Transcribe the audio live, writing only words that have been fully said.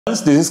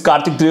This is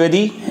Karthik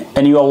Trivedi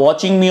and you are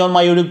watching me on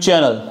my YouTube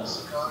channel.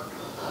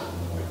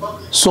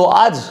 So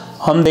आज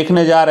हम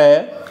देखने जा रहे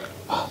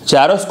हैं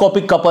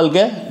जायरोस्कोपिक कपल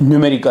के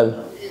न्यूमेरिकल.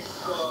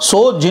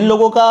 जिन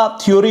लोगों का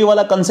थ्योरी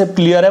वाला कंसेप्ट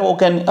क्लियर है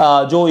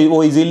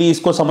वो इजीली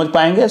इसको समझ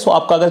पाएंगे.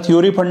 आपका अगर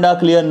थ्योरी फंडा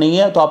क्लियर नहीं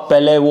है तो आप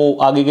पहले वो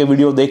आगे के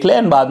वीडियो देख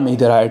लें बाद में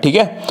इधर आए, ठीक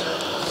है.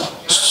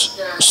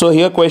 सो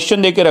हियर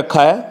क्वेश्चन देके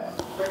रखा है,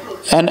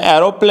 an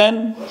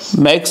aeroplane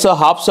makes a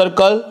half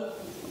circle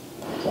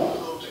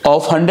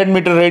of 100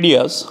 meter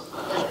radius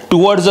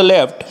towards the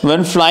left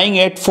when flying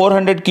at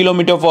 400 km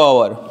per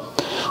hour.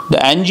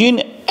 The engine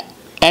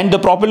and the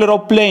propeller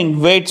of plane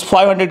weighs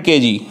 500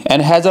 kg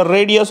and has a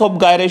radius of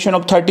gyration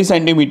of 30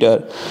 cm.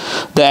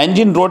 The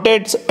engine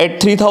rotates at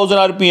 3000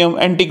 rpm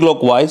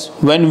anti-clockwise.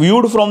 When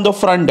viewed from the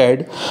front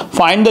end,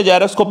 find the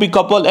gyroscopic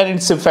couple and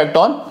its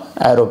effect on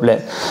aeroplane.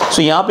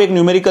 सो यहाँ पे एक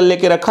numerical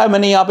लेके रखा है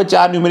मैंने. यहाँ पे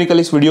 4 numerical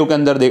इस वीडियो के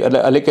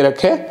अंदर लेके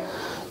रखे.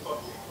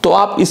 तो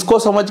आप इसको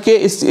समझ के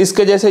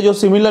इसके जैसे जो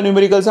सिमिलर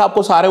न्यूमेरिकल्स है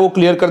आपको सारे वो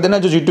क्लियर कर देना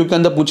जो जीट्यू के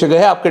अंदर पूछे गए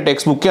हैं आपके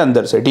टेक्स्ट बुक के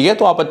अंदर से, ठीक है.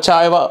 तो आप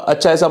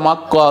अच्छा ऐसा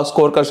मार्क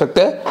स्कोर कर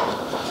सकते हैं.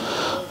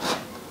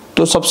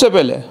 तो सबसे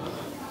पहले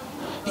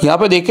यहाँ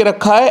पे देखे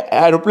रखा है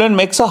aeroplane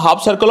makes a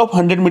half circle of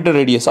 100 metre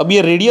radius. अब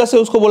ये रेडियस है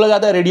उसको बोला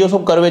जाता है radius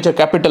of curvature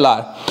capital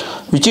R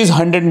which is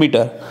 100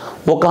 metre.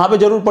 वो कहाँ पे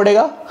जरूर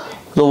पड़ेगा?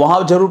 तो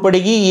वहां जरूर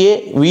पड़ेगी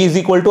ये v is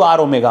equal to are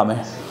omega में,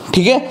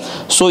 ठीक है.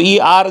 सो ये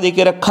आर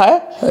देके रखा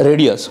है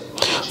रेडियस.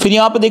 फिर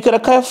यहाँ पे देके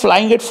रखा है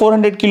flying eight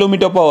 400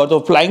 kilometre per hour. तो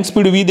फ्लाइंग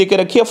स्पीड v देके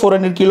रखी है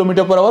 400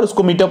 किलोमीटर पर आवर.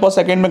 उसको मीटर पर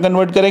सेकंड में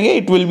कन्वर्ट करेंगे.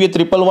 इट विल बी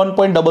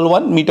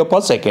 111.11 मीटर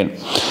पर सेकंड.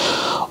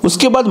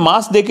 उसके बाद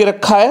मास देके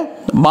रखा है.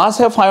 मास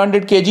है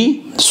 500 kg.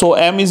 So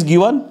m is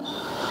given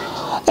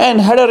and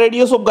had a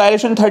radius of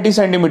gyration 30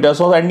 centimetre.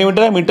 So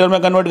centimetre है मीटर में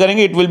कन्वर्ट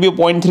करेंगे. It will be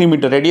 0.3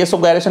 metre. Radius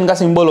of gyration का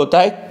सिंबल होता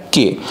है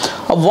k.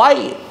 अब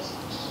वाई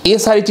ये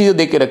सारी चीजें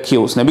देके रखी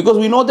है उसने because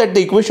we know that the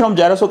equation of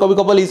gyroscopic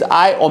couple is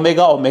I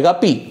omega omega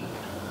p.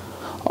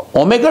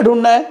 Omega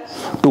ढूंढना है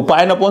 2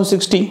 पाई अपॉन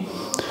 60.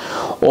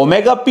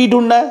 ओमेगा p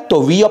ढूंढना है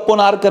तो v अपॉन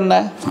r करना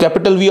है.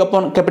 Capital V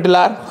upon capital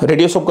r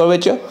radius of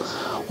curvature.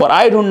 और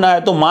I ढूंढना है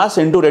तो mass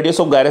into radius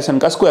of gyration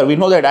का square. We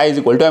know that I is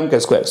equal to m के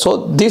square. So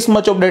this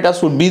much of data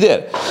should be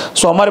there.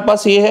 सो हमारे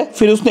पास ये है.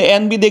 फिर उसने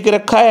n भी देके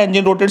रखा है.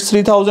 Engine rotates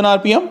 3000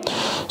 rpm.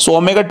 So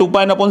omega 2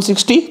 pi upon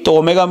 60 तो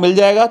ओमेगा मिल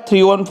जाएगा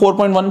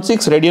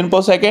 314.16 रेडियन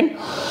पर second.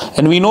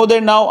 And we know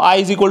that now I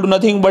is equal to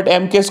nothing but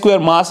m के स्क्वायर.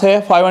 मास है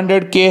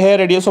 500 k है.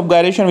 Radius of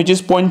gyration which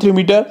is 0.3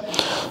 metre.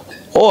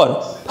 और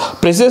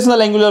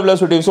प्रेसिशनल angular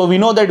velocity. So we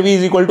know that v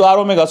is equal to r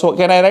omega. So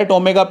can I right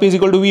omega p is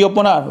equal to v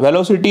upon r.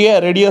 Velocity है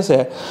radius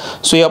है.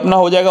 सो ये अपना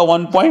हो जाएगा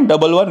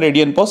 1.11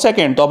 radian पर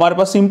second. तो हमारे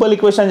पास सिंपल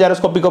इक्वेशन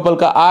जायरोस्कोपिक कपल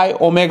का I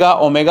ओमेगा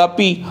ओमेगा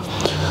p.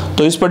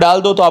 तो इस पर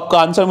डाल दो तो आपका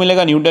आंसर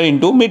मिलेगा न्यूटन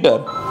इंटू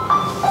मीटर.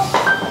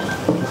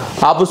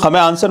 हमें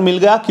आंसर मिल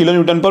गया किलो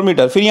न्यूटन पर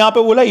मीटर. फिर यहाँ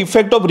पे बोला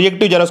effect of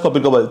reactive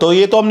gyroscopic couple. तो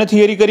ये तो हमने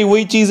थियरी करी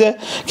वही चीज है.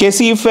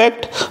 कैसी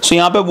इफेक्ट? सो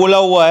यहाँ पे बोला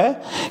हुआ है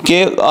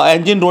कि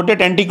इंजन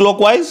रोटेट एंटी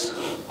क्लॉकवाइज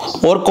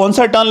और कौन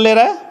सा टर्न ले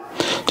रहा है.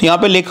 तो यहाँ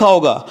पे लिखा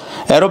होगा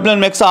aeroplane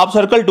makes half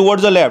circle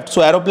towards the left.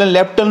 So aeroplane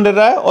left turn ले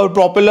रहा है और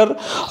प्रोपेलर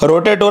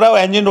रोटेट हो रहा है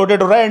और इंजन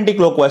रोटेट हो रहा है एंटी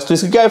क्लॉकवाइज. तो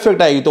इसकी क्या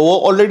इफेक्ट आएगी? तो वो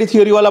ऑलरेडी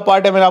थियरी वाला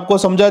पार्ट है मैंने आपको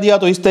समझा दिया.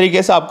 तो इस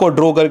तरीके से आपको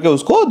ड्रॉ करके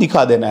उसको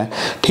दिखा देना है,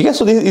 ठीक है.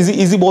 सो दिस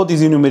इजी बहुत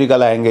इजी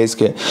न्यूमेरिकल आएंगे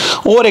इसके.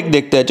 और एक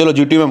देखते हैं. चलो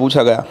जीटी में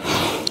पूछा गया.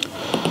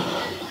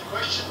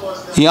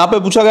 यहाँ पे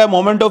पूछा गया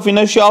moment of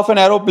inertia of an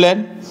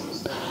aeroplane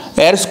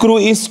air screw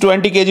is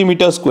 20 kg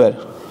metre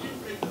square.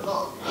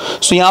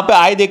 सो यहाँ पे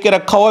I देके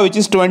रखा हुआ विच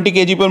इज 20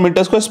 kg पर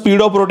metre square.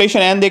 Speed of rotation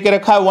n देके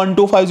रखा है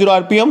 1250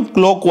 rpm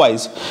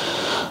क्लॉकवाइज,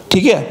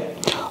 ठीक है.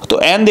 तो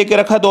n देके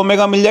रखा है तो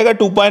ओमेगा मिल जाएगा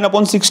 2 पाई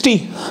अपॉन 60.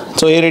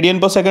 सो ये रेडियन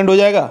पर सेकंड हो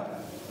जाएगा.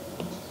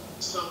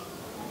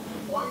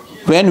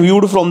 When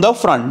viewed from the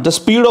front, the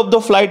speed of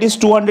the flight is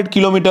 200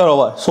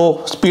 km/h. So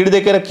speed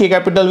देके रखी है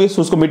कैपिटल V.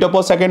 उसको मीटर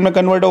पर सेकंड में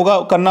कन्वर्ट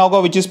करना होगा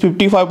विच इज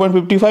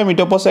 55.55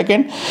 मीटर पर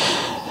second.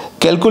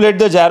 Calculate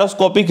the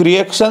gyroscopic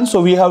reaction. So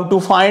we have to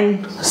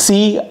find C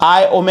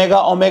I omega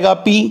omega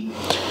p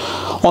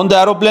on the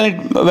aeroplane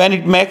when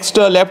it makes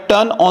the left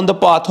turn on the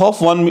path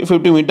of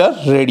 150 meter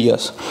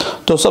radius.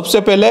 तो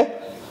सबसे पहले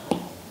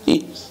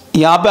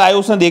यहाँ पे I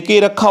उसने देके ही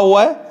रखा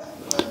हुआ है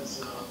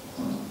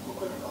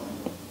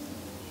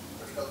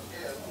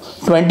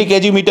 20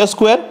 kg मीटर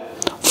स्क्वायर.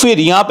 फिर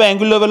यहाँ पे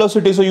angular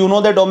velocity. So you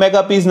know that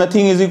omega p is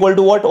nothing is equal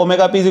to what?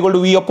 Omega p is equal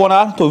to v upon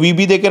r. तो v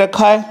भी देके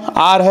रखा है.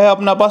 r है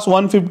अपना पास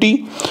 150.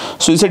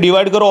 सो इसे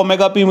डिवाइड करो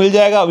ओमेगा p मिल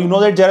जाएगा. We know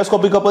that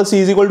gyroscopic couple c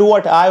is equal to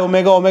what? I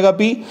omega omega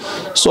p.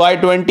 So I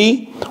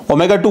 20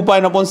 omega 2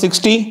 pi upon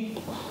 60.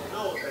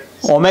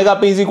 Omega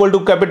p is equal to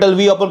capital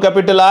V upon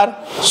capital R.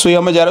 सो ये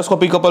हमें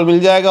gyroscopic couple मिल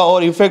जाएगा.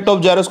 और effect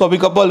of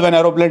gyroscopic couple when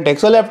aeroplane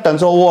takes a left turn.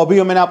 सो वो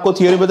अभी मैंने आपको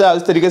theory बताया.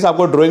 इस तरीके से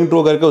आपको ड्राइंग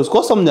ड्रॉ करके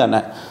उसको समझाना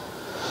है.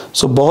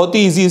 सो बहुत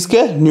ही इजी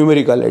इसके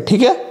न्यूमेरिकल है,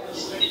 ठीक है.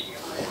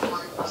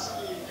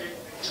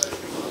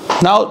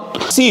 Now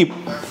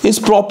ship is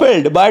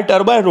propelled by a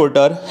turbine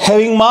rotor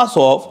having mass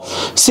of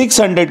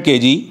 600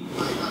 kg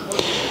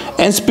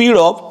and speed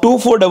of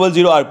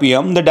 2400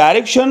 rpm. The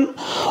direction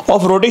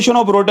of rotation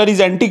of rotor is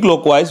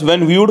anti-clockwise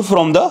when viewed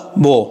from the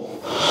bow.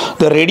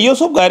 The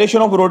radius of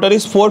gyration of rotor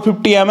is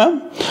 450 mm.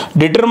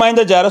 Determine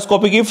the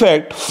gyroscopic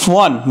effect.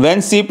 1.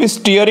 When ship is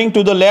steering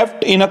to the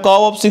left in a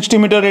curve of 60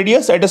 meter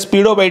radius at a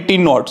speed of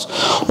 18 knots.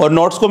 और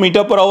knots को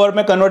metre per hour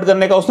में convert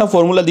करने का उसने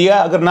formula दिया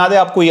है, अगर ना दे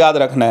आपको याद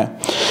रखना है.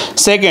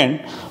 Second,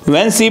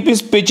 when ship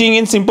is pitching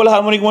in simple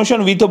harmonic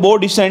motion with a bow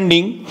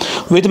descending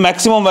with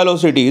maximum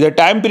velocity, the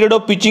time period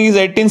of pitching is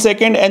 18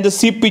 seconds and the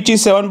ship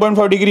pitches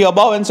 7.5 degree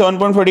above and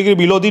 7.5 degree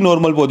below the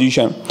normal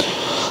position.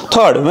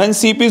 Third, when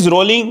ship is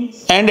rolling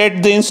and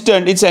at the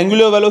instant its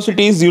angular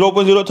velocity is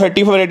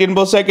 0.035 radian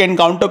per second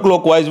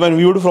counterclockwise when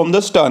viewed from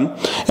the stern.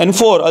 And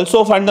 4,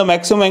 also find the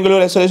maximum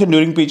angular acceleration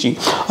during pitching.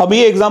 अब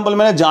ये example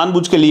मैंने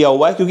जानबूझ के लिया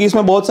हुआ है क्योंकि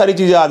इसमें बहुत सारी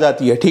चीजें आ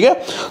जाती है, ठीक है,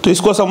 तो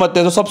इसको समझते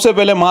हैं. तो सबसे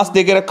पहले मास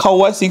देके रखा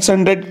हुआ है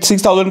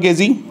 6000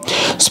 kg,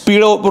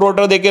 स्पीड ऑफ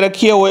रोटर देके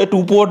रखी है वो है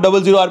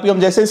 2400 आरपीएम.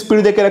 जैसे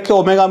स्पीड देके रखे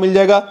ओमेगा मिल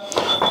जाएगा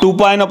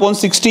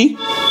 2π/60.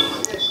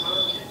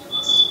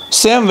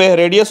 Same way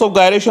radius of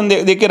gyration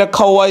देके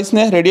रखा हुआ है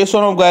इसने. रेडियस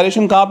ऑफ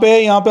गायरेशन कहाँ पे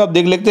है, यहाँ पे आप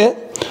देख लेते हैं.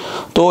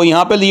 तो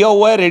यहाँ पे लिया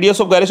हुआ है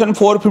radius of gyration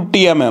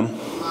 450 mm.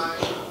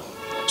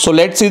 So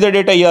let's see the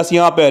data. Yes,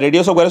 यहाँ पे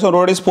radius of gyration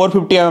road is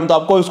 450 mm. तो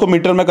आपको इसको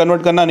मीटर में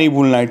कन्वर्ट करना नहीं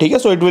भूलना है, ठीक है.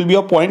 So it will be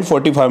a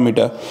 0.45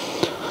 metre.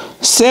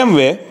 Same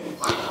way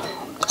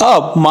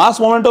अब मास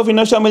मोमेंट ऑफ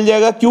इनर्शिया मिल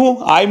जाएगा. क्यों?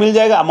 आई मिल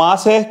जाएगा,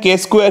 मास है, के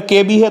स्क्वायर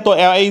के भी है तो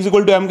I is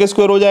equal to M के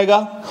स्क्वायर हो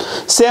जाएगा.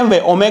 सेम वे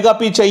ओमेगा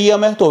पी चाहिए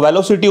हमें तो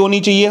वेलोसिटी होनी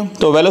चाहिए.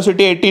 तो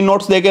वेलोसिटी 18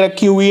 नॉट्स देके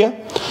रखी हुई है.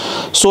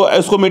 सो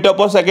इसको मीटर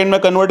पर सेकंड में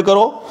कन्वर्ट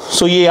करो.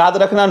 सो ये याद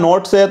रखना,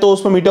 नॉट्स है तो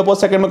उसमें मीटर पर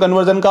सेकंड में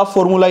कन्वर्जन का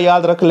फॉर्मूला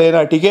याद रख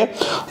लेना, ठीक है.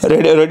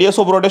 रेडियस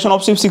ऑफ रोटेशन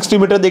ऑफ सिर्फ 60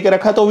 मीटर देके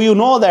रखा है तो we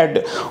know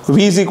that v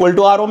is equal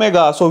to are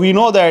omega. So we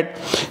know that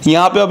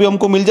यहाँ पे अभी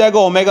हमको मिल जाएगा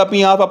ओमेगा पी.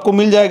 यहाँ पे आपको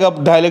मिल जाएगा,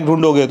 डायरेक्ट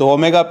ढूंढोगे तो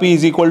omega P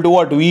is equal to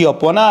what, v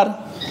upon are,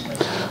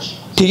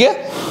 ठीक है.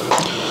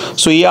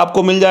 सो ये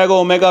आपको मिल जाएगा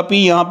ओमेगा पी.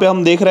 यहाँ पे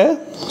हम देख रहे हैं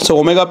सो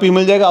ओमेगा पी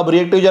मिल जाएगा. अब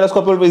रिएक्टिव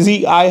जायरोस्कोपिक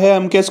जी आई है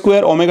एम के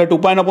स्क्वायर, ओमेगा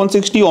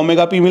 2π/60,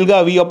 ओमेगा पी मिल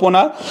गया v अपॉन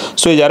आर.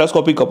 सो ये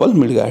जायरोस्कोपिक कपल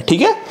मिल गया,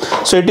 ठीक है.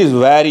 So it is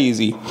very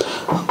easy.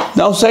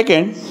 Now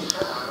second,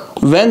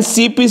 when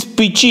ship is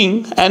pitching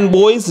and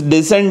bow is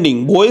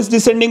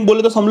descending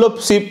बोले तो हम लोग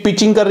ship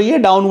pitching कर रही है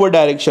डाउनवर्ड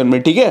डायरेक्शन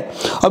में, ठीक है.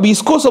 अब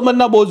इसको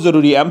समझना बहुत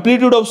जरूरी है.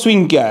 एम्पलीट्यूड ऑफ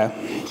स्विंग क्या है,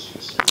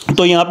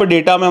 तो यहाँ पे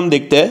डेटा में हम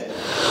देखते हैं.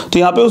 तो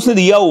यहाँ पे उसने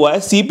दिया हुआ है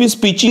ship is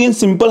pitching in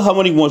simple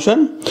harmonic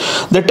motion.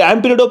 The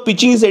time period of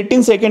pitching is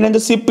 18 seconds and the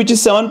ship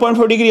pitches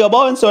 7.5 degree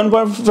above and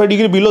 7.5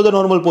 degree below the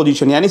normal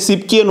position. यानी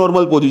ship की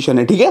नॉर्मल पोजीशन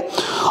है, ठीक है.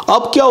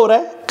 अब क्या हो रहा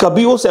है,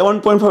 कभी वो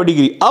 7.5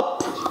 डिग्री अप,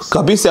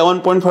 कभी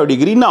 7.5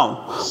 डिग्री डाउन.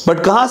 बट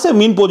कहां से,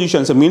 मीन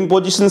पोजीशन से. Mean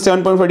position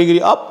 7.5 degree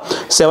up,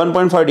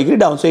 7.5 degree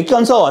down. सो एक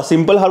कौन सा हुआ,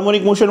 सिंपल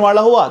हार्मोनिक मोशन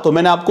वाला हुआ. तो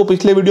मैंने आपको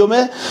पिछले वीडियो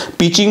में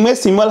पिचिंग में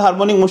सिंपल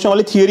हार्मोनिक मोशन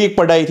वाली थियरी एक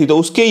पढ़ाई थी, तो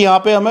उसके यहाँ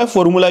पे हमें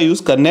फॉर्मूला यूज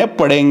करने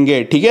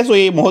पड़ेंगे, ठीक है. सो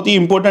ये बहुत ही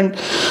इंपॉर्टेंट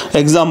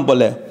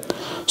एग्जाम्पल है.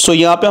 सो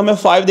यहाँ पे हमें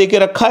 5 देके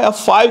रखा है. अब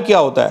 5 क्या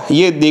होता है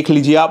ये देख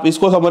लीजिए आप,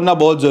 इसको समझना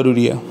बहुत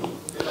जरूरी है.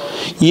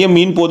 ये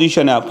मीन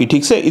पोजीशन है आपकी,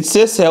 ठीक से.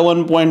 इससे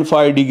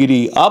 7.5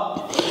 डिग्री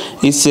अप,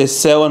 इससे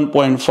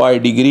 7.5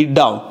 डिग्री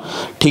डाउन,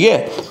 ठीक है.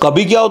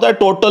 कभी क्या होता है,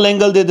 टोटल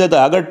एंगल दे देता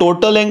है. अगर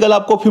टोटल एंगल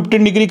आपको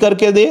 15 डिग्री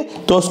करके दे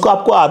तो उसको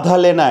आपको आधा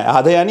लेना है,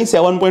 आधा यानी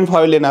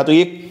 7.5 लेना है. तो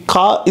ये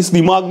इस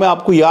दिमाग में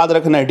आपको याद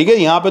रखना है, ठीक है.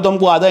 यहाँ पे तो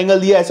हमको आधा एंगल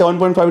दिया है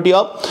 7.5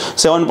 अप,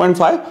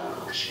 7.5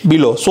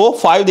 बिलो. सो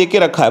 5 देके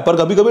रखा है, पर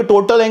कभी कभी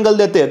टोटल एंगल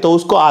देते हैं तो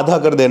उसको आधा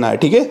कर देना है,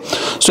 ठीक है.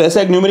 सो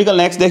ऐसा एक न्यूमेरिकल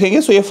नेक्स्ट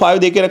देखेंगे. सो ये 5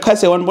 देके रखा है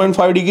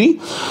 7.5 डिग्री,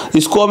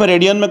 इसको हमें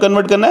रेडियन में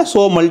कन्वर्ट करना है.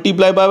 So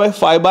multiply by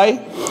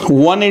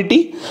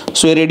 5/180.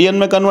 सो ये रेडियन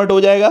में कन्वर्ट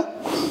हो जाएगा.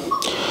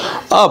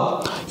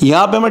 अब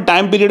यहाँ पे हमें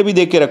टाइम पीरियड भी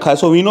देके रखा है.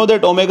 So we know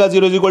that omega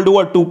 0 is equal to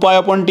what,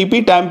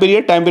 2π/TP. Time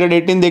period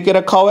 18 देके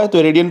रखा हुआ है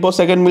तो रेडियन पर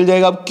सेकंड मिल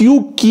जाएगा. अब क्यों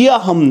किया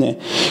हमने,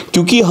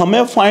 क्योंकि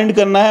हमें फाइंड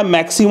करना है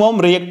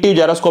maximum reactive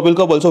gyroscopic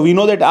couple. So we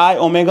know that I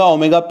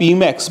omega P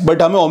max,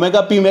 but हमें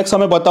ओमेगा पी मैक्स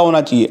हमें पता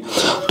होना चाहिए.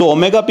 तो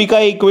ओमेगा पी का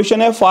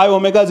इक्वेशन है 5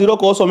 omega 0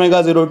 cos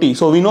omega 0t.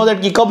 So we know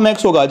that कि कब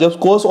मैक्स होगा, जब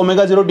cos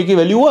ओमेगा 0t की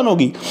वैल्यू 1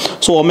 होगी.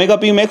 So omega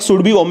P max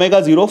should be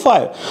omega 0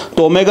 5.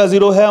 तो ओमेगा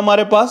 0 है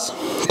हमारे पास,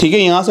 ठीक है.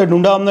 यहां से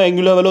ढूंढा हमने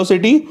एंगुलर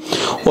वेलोसिटी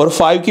और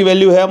 5 की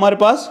वैल्यू है हमारे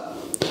पास.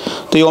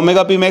 तो ये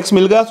ओमेगा पी मैक्स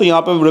मिल गया. तो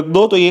यहाँ पे रख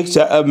दो, तो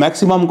ये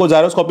मैक्सिमम हमको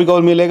जायरोस्कोपिक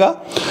मिलेगा,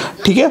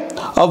 ठीक है.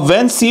 अब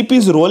व्हेन शिप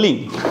इज रोलिंग,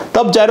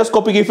 तब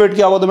जायरोस्कोपिक इफेक्ट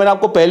क्या होगा. तो मैंने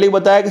आपको पहले ही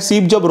बताया कि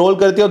शिप जब रोल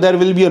करती है there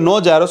will be no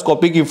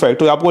gyroscopic effect.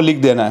 तो आपको लिख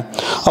देना है.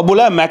 अब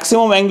बोला है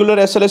maximum angular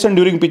acceleration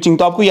during pitching,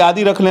 तो आपको याद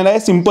ही रख लेना है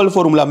सिंपल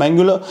फॉर्मूला.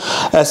 एंगुलर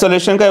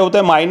एक्सेलरेशन का होता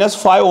है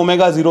 -5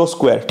 ओमेगा 0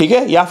 स्क्वायर, ठीक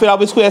है. या फिर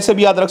आप इसको ऐसे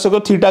भी याद रख सकते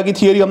हो, थीटा की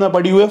थियरी हमने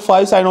पढ़ी हुई है,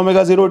 5 sin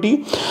ओमेगा 0t.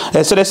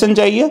 एक्सेलरेशन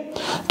चाहिए,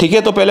 ठीक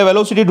है. तो पहले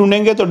वेलोसिटी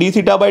ढूंढेंगे तो d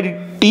थीटा बाई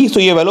टी. तो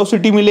ये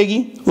वेलोसिटी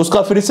मिलेगी,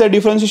 उसका फिर से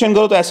डिफरेंशिएशन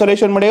करो तो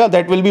एक्सेलरेशन मिलेगा,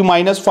 that will be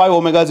 -5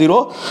 omega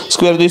 0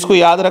 square. तो इसको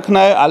याद रखना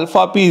है,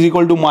 alpha P is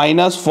equal to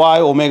minus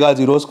 5 omega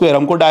 0 square.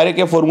 हमको डायरेक्ट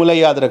ये फॉर्मूला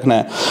याद रखना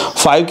है।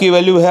 5 की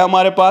वैल्यू है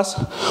हमारे पास,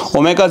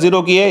 ओमेगा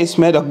 0 की है,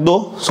 इसमें रख दो,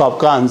 सो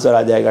आपका आंसर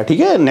आ जाएगा। ठीक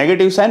है,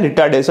 नेगेटिव साइन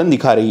रिटार्डेशन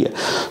दिखा रही है।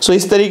 सो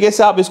इस तरीके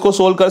से आप इसको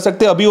सोल्व कर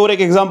सकते हैं। अभी और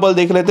एक एग्जांपल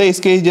देख लेते हैं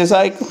इसके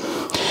जैसा। एक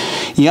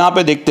यहाँ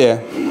पे देखते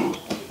हैं,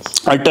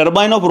 a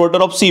turbine of rotor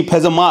of ship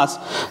has a mass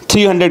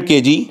 300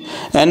 kg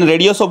and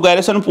radius of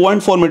gyration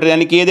 0.4 metre,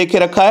 यानी कि ये देखे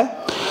रखा है,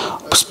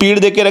 स्पीड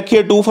देके रखी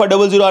है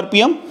 2500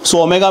 आरपीएम। सो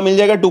ओमेगा मिल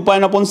जाएगा 2 pi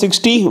upon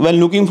 60 when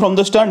looking from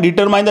the stern.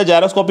 Determine the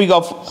gyroscopic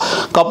of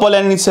couple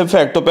and its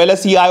effect. तो पहले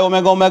सी आई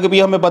ओमेगा, ओमेगा भी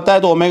हमें पता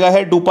है, तो ओमेगा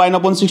है 2 पाई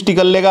अपॉन 60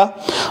 कर लेगा,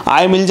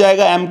 आई मिल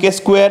जाएगा एम के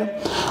square.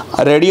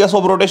 Radius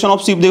of rotation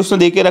of ship उसने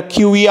देके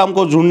रखी हुई है,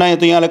 हमको ढूंढना है,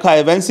 तो यहाँ लिखा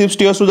है when ship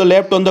stairs to the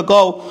left on the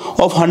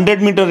curve of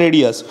 100 metre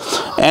radius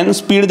and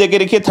speed देके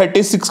रखिए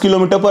 36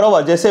 किलोमीटर पर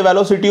आवर। जैसे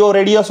वेलोसिटी और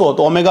रेडियस हो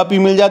तो ओमेगा पी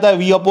मिल जाता है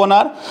वी अपॉन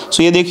आर।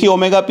 सो ये देखिए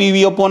omega P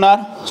V upon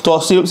are, तो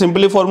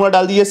सिंपली फॉर्मूला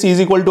डाल दीजिए, C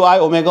is equal to I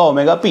omega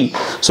omega P.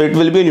 So it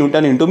will be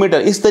Newton into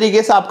metre. इस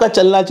तरीके से आपका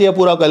चलना चाहिए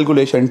पूरा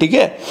कैलकुलेशन। ठीक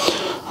है,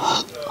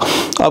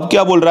 अब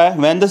क्या बोल रहा है,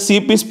 when the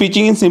ship is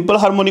pitching in simple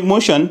harmonic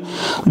motion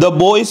the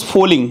बो इज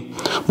फॉलिंग।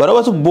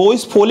 बराबर, तो बो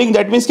इज फॉलिंग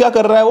दैट मीन्स क्या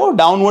कर रहा है, वो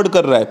डाउनवर्ड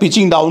कर रहा है,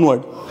 pitching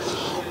downward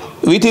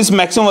with its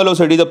maximum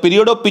velocity. The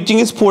period of pitching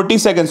is 40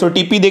 seconds. So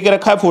TP देके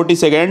रखा है 40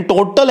 second and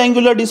total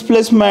angular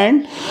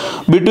displacement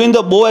between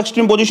the bow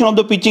extreme position of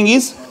the pitching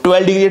is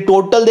 12 degree.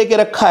 Total देके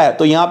रखा है,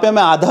 तो यहाँ पे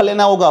हमें आधा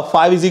लेना होगा,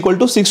 5 इज इक्वल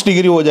टू 6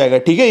 डिग्री हो जाएगा।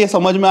 ठीक है, ये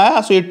समझ में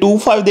आया। सो ये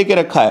 25 देके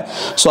रखा है,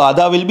 सो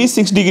आधा will be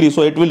 6 degree.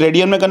 So it will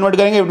radian में कन्वर्ट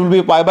करेंगे, it will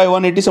be pi by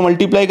 180 से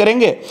मल्टीप्लाई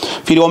करेंगे,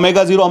 फिर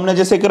ओमेगा 0 हमने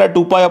जैसे करा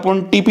 2 पाई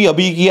अपॉन टीपी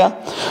अभी किया।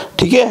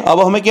 ठीक है, अब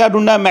हमें क्या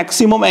ढूंढना है,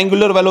 मैक्सिमम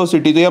एंगुलर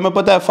वेलोसिटी। तो ये हमें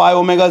पता है 5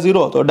 ओमेगा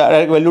 0, तो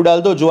डायरेक्ट वैल्यू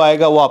डाल दो, जो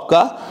आएगा वो आपका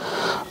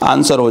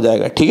आंसर हो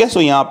जाएगा। ठीक है,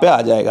 सो यहाँ पे आ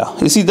जाएगा।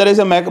 इसी तरह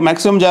से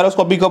maximum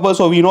gyroscopic couple,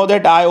 so we know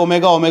that I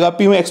omega omega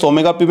P max,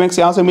 omega P max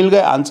यहाँ से मिल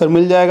गए, आंसर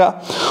मिल जाएगा।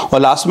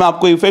 और लास्ट में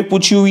आपको इफेक्ट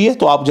पूछी हुई है,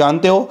 तो आप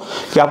जानते हो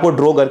कि आपको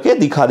ड्रॉ करके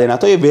दिखा देना।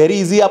 तो ये वेरी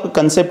इजी, आपका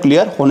कंसेप्ट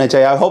क्लियर होने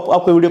चाहिए। आई होप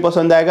आपको वीडियो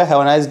पसंद आएगा। Have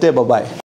a nice day, bye bye.